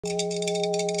Ada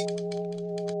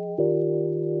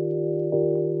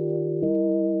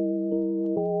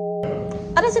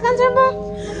si kanser ba?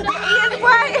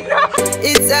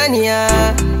 It's Anya.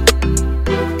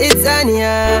 It's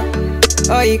Anya.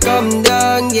 Oh, you come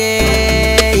down,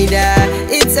 yeah.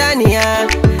 It's Anya.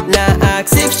 Now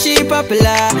ask if she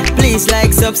popular. Please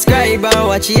like, subscribe, and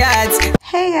watch the ads.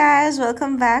 Hey guys,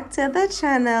 welcome back to the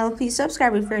channel. Please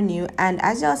subscribe if you're new. And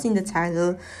as y'all seen the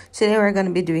title, today we're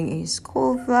gonna be doing a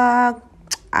school vlog.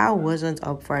 I wasn't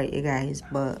up for it, you guys,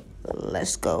 but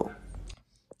let's go.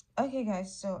 Okay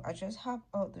guys, so I just hopped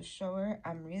out the shower.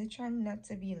 I'm really trying not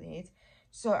to be late,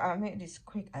 so I'll make this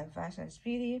quick and fast and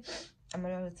speedy. I'm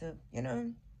gonna little,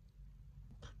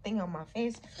 thing on my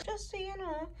face just so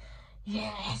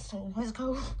yeah. So let's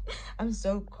go. I'm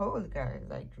so cold, guys,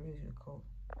 like really cold.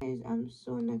 Guys, I'm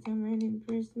so not a running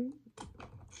person.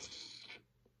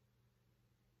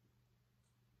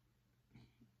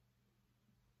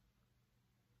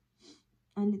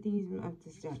 And the thing is, I have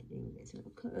to start doing this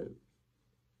because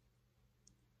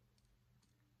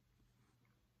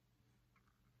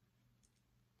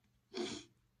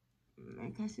my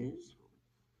classes,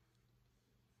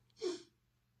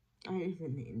 I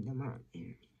even named them out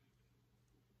there.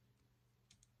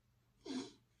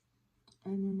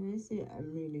 And then I say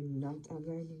I'm really not a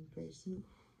learning person.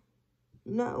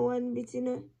 Not one bit,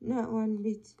 not one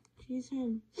bit. Please,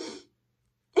 like,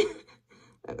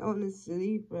 I want to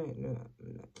sleep right now.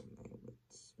 I'm not gonna lie, but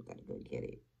we gotta go get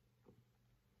it.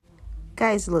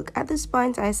 Guys, look, at this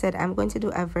point I said I'm going to do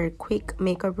a very quick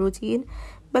makeup routine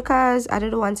because I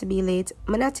don't want to be late.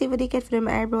 I'm not even ticket for them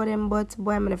eyebrow them, but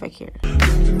boy, I'm never care.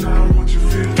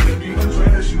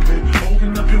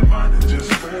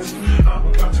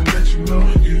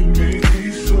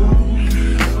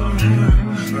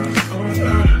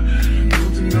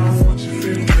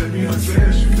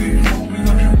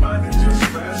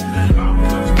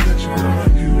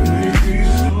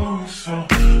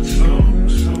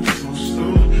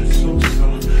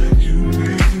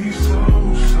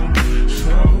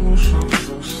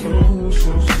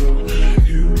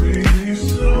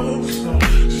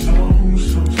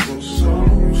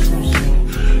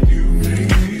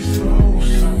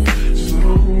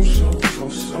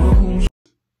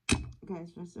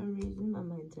 For some reason, my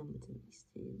mind tells me to these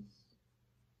days.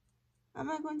 Am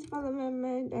I going to follow my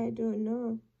mind? I don't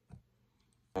know.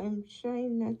 I'm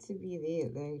trying not to be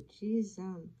late. Like, jeez,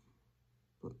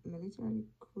 but I literally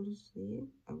couldn't sleep.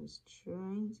 I was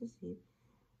trying to sleep.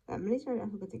 Literally, I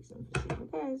forgot to take some for sleep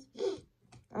because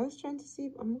I was trying to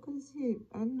sleep. I'm not gonna sleep.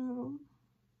 I know.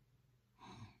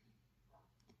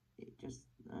 It just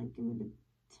like give me the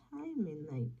timing,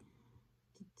 like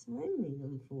the timing.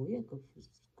 I'm for wake up for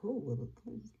school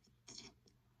because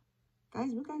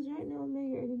guys, because right now I'm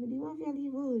here, everybody want to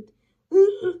leave out.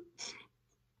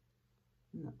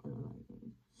 I'm not gonna lie,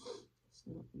 guys. It's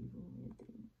not even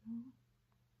anything.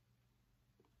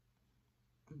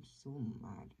 I'm so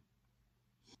mad.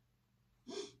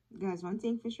 Guys, one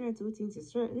thing for sure, two things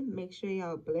is certain. Make sure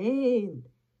y'all blend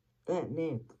that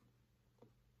neck.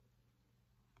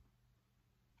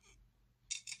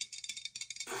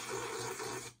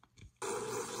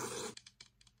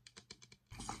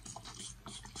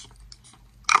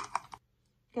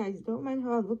 Guys, don't mind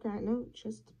how I look right now,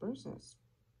 just the process.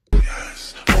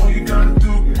 Yes, all you gotta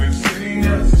do is say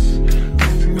yes.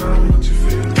 Nothing about what you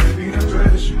feel, baby,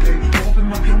 address you,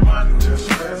 open up your mind and just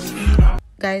rest.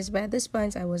 Guys, by this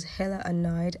point I was hella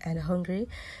annoyed and hungry,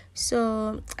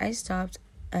 so I stopped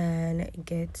and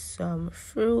get some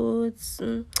fruits.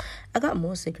 I got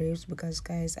mostly grapes because,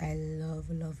 guys, I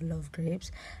love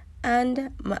grapes. And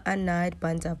my annoyed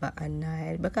banta but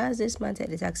annoyed because this man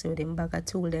take the taxi with him back. I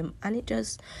told them, and it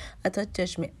just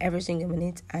touched me every single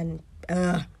minute, and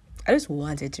I just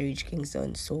wanted to reach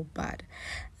Kingston so bad.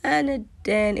 And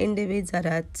then in the midst of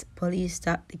that, police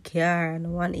stopped the car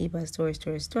and one Eva story.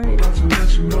 You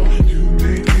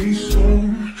make me so.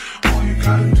 All you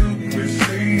gotta do is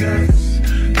say yes.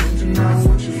 Don't deny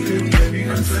what you feel, baby.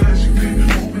 Unless you can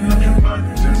open up your mind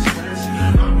and just rest.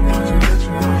 I'm about to let you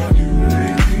know. You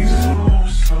make me so.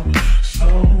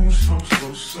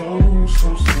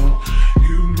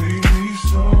 You make me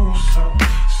so.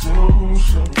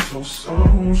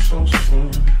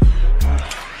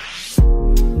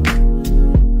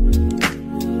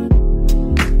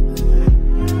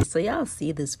 So y'all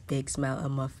see this big smile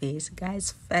on my face,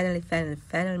 guys. Finally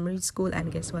reached school, and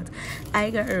guess what? I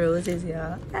got roses,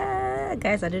 y'all.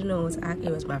 Guys, I didn't know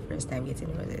it was my first time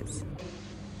getting roses.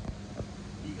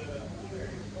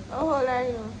 How old are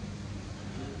you?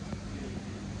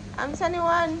 I'm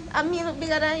 21. I'm me look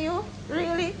bigger than you?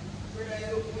 Really?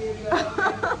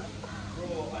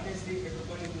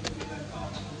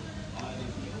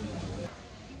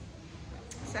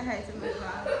 say hi to my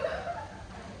vlog.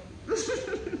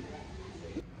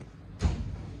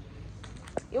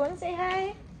 You want to say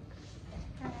hi?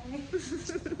 Hi.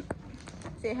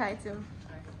 Say hi to him.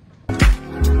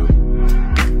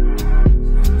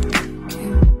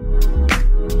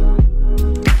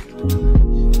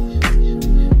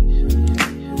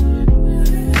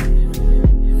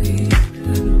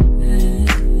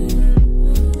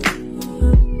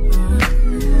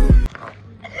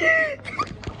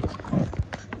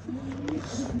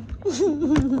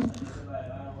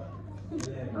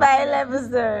 Bye,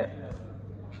 Lebuster.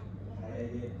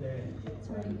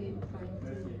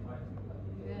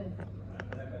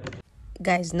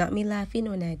 Guys, not me laughing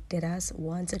when I did us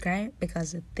want to cry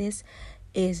because this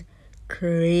is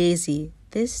crazy.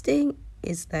 This thing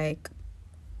is like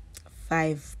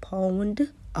 5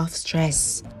 pounds of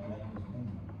stress.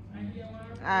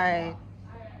 Alright.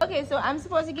 Okay, so I'm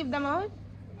supposed to give them out?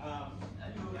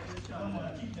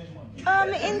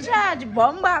 I'm in charge.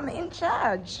 Bomba, I'm in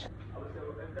charge.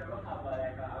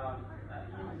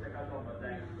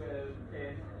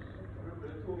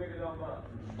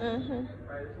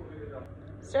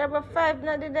 Sir, but 5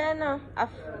 not there now.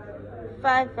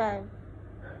 5.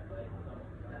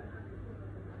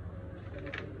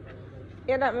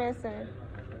 Yeah, that makes sense.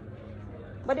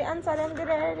 But the answer them did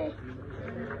already.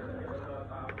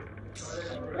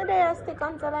 But they stick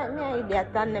answer like me,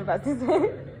 idiot, and never to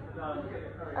say.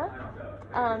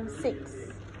 Huh? 6.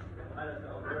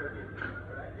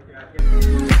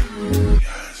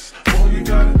 All you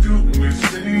gotta do is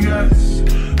say yes.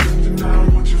 Don't deny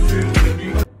what you feel,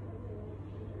 baby.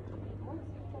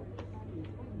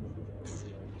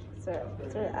 Sir,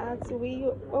 so we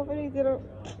over there, you know.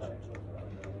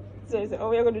 So, oh,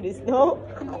 we're gonna do this, no?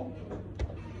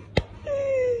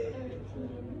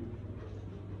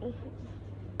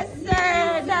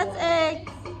 Sir, that's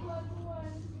X.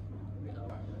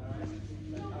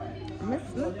 Miss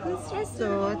stress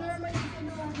out.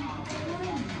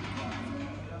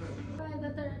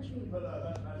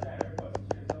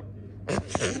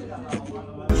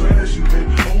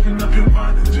 Open up your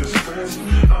mind and just rest.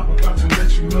 I'm about to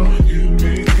let you know you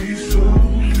made me so.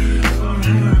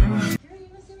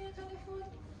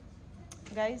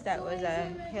 Guys, that was a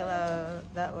hello.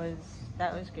 That was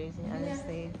crazy.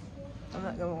 Honestly, I'm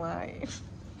not gonna lie.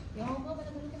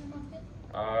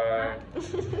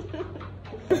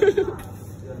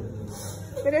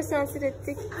 But I sound to the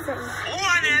TikTok.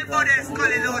 One everybody is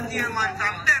calling out here, man,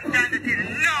 from them down the till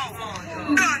now.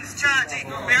 Guns charging.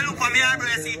 When you look for me, I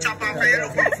see chop off. When you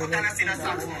look for the foot and I see the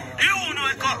socks. You know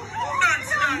it come.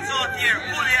 Guns out here.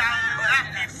 Fully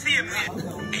active, same way.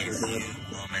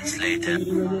 Moments later.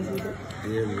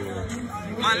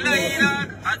 Man, lying dog,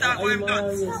 I thought we him done.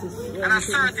 And a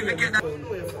certificate that...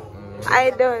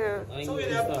 I don't know.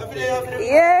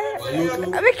 Yeah.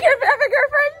 I'm a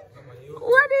girlfriend.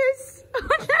 What is?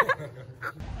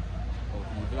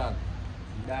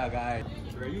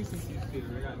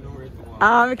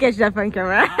 I'm catch that on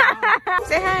camera.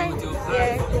 Say hi.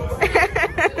 Yeah.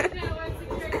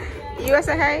 You want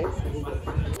to say hi?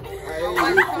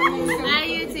 Hi,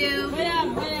 YouTube.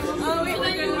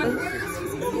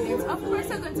 Of course,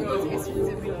 I'm going to go to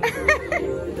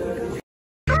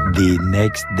The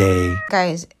next day.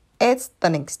 Guys, it's the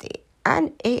next day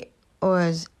and it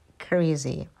was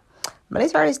crazy. But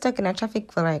it's already stuck in a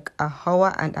traffic for like an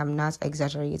hour, and I'm not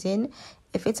exaggerating.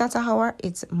 If it's not an hour,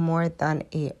 it's more than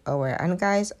an hour. And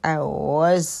guys, I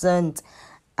wasn't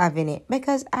having it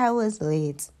because I was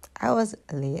late. I was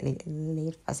late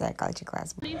for psychology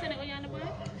class. Oh,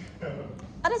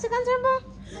 that's a concern, bro?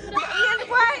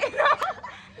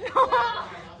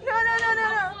 No.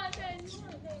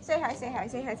 Say hi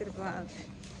to the vlog.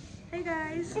 Hey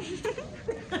guys.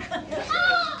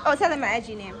 Oh, tell them my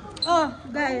IG name. Oh,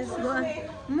 guys, go on.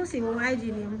 I'm not saying my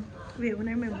IG name. Wait, when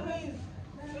I remember.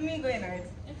 Me going out.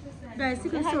 Guys, you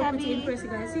can so pretty in person,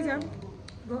 guys. See them?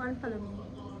 Go and follow me.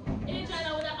 She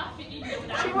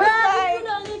was like,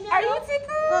 are you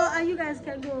tickled? Oh, and you guys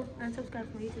can go and subscribe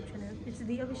to my YouTube channel. It's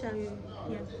the official,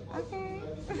 yeah. Okay.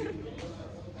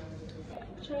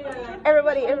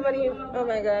 Everybody, oh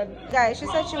my god. Guys, she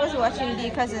said she was watching The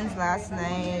Cousins last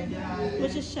night.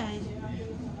 Which is shy.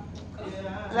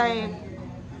 Like,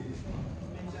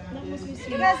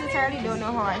 you guys literally don't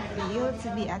know how I feel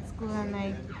to be at school and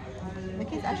like, the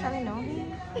kids actually know me.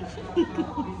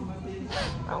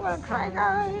 I'm gonna cry,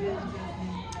 guys.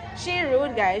 She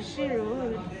rude, guys, she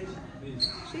rude.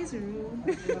 She's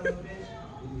rude.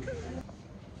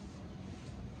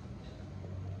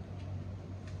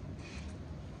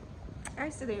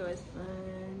 Yesterday was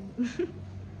fun.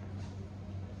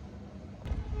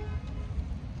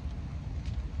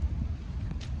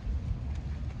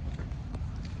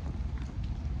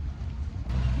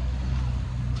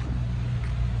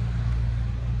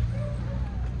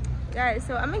 Guys,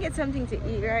 so I'm gonna get something to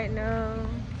eat right now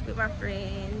with my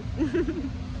friend.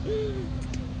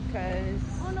 Cause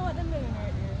I don't know what they're doing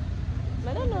right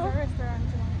there. I don't know. It's a restaurant.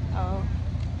 Oh.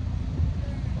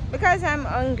 Because I'm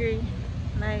hungry.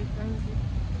 Like hungry.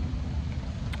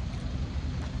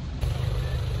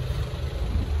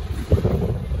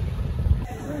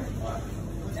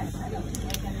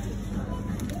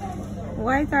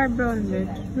 White or brown bread?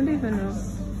 I don't even know.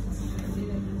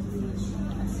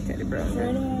 Get the brown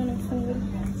bread.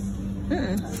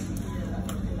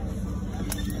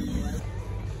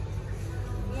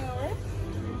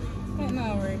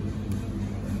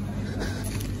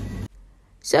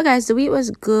 So guys, the week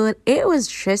was good. It was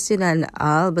stressing and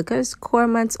all because 4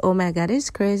 months, oh my god, it's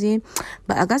crazy.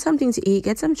 But I got something to eat,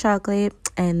 get some chocolate,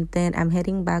 and then I'm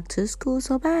heading back to school.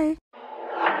 So bye.